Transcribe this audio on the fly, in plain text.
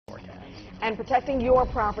And protecting your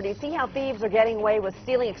property. See how thieves are getting away with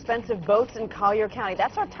stealing expensive boats in Collier County.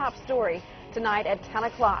 That's our top story tonight at 10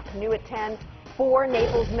 o'clock. New at 10, 4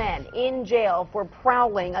 Naples men in jail for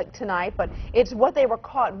prowling tonight, but it's what they were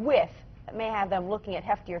caught with that may have them looking at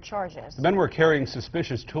heftier charges. The men were carrying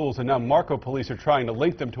suspicious tools, and now Marco police are trying to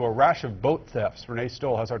link them to a rash of boat thefts. Renee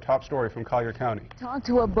Stoll has our top story from Collier County. Talk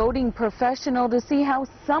to a boating professional to see how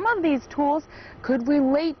some of these tools could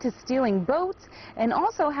relate to stealing boats, and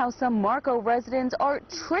also how some Marco residents are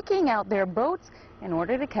tricking out their boats in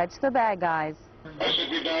order to catch the bad guys. I should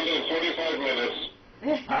be down to 45 minutes.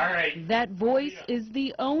 All right. That voice is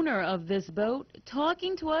the owner of this boat,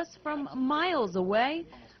 talking to us from miles away,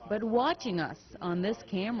 but watching us on this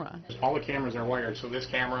camera. All the cameras are wired, so this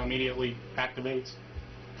camera immediately activates.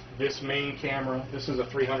 This main camera, this is a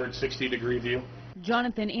 360-degree view.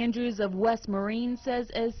 Jonathan Andrews of West Marine says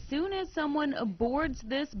as soon as someone boards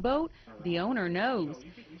this boat, the owner knows,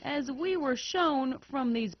 as we were shown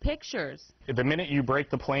from these pictures. The minute you break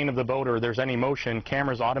the plane of the boat or there's any motion,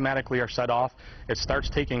 cameras automatically are set off. It starts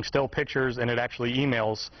taking still pictures and it actually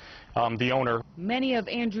emails the owner. Many of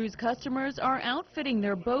Andrews' customers are outfitting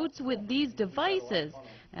their boats with these devices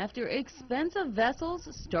after expensive vessels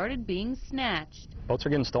started being snatched. Boats are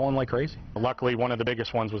getting stolen like crazy. Luckily, one of the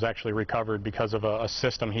biggest ones was actually recovered because of a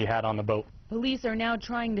system he had on the boat. Police are now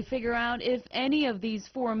trying to figure out if any of these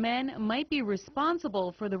 4 men might be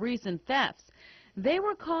responsible for the recent thefts. They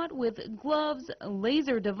were caught with gloves,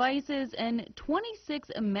 laser devices, and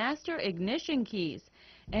 26 master ignition keys.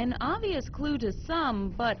 An obvious clue to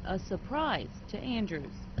some, but a surprise to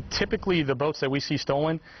Andrews. Typically, the boats that we see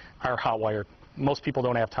stolen are hot-wired. Most people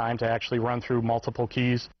don't have time to actually run through multiple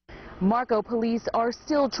keys. Marco police are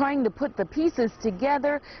still trying to put the pieces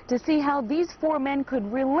together to see how these 4 men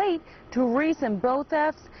could relate to recent boat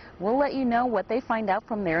thefts. We'll let you know what they find out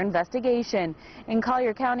from their investigation. In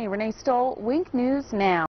Collier County, Renee Stoll, Wink News Now.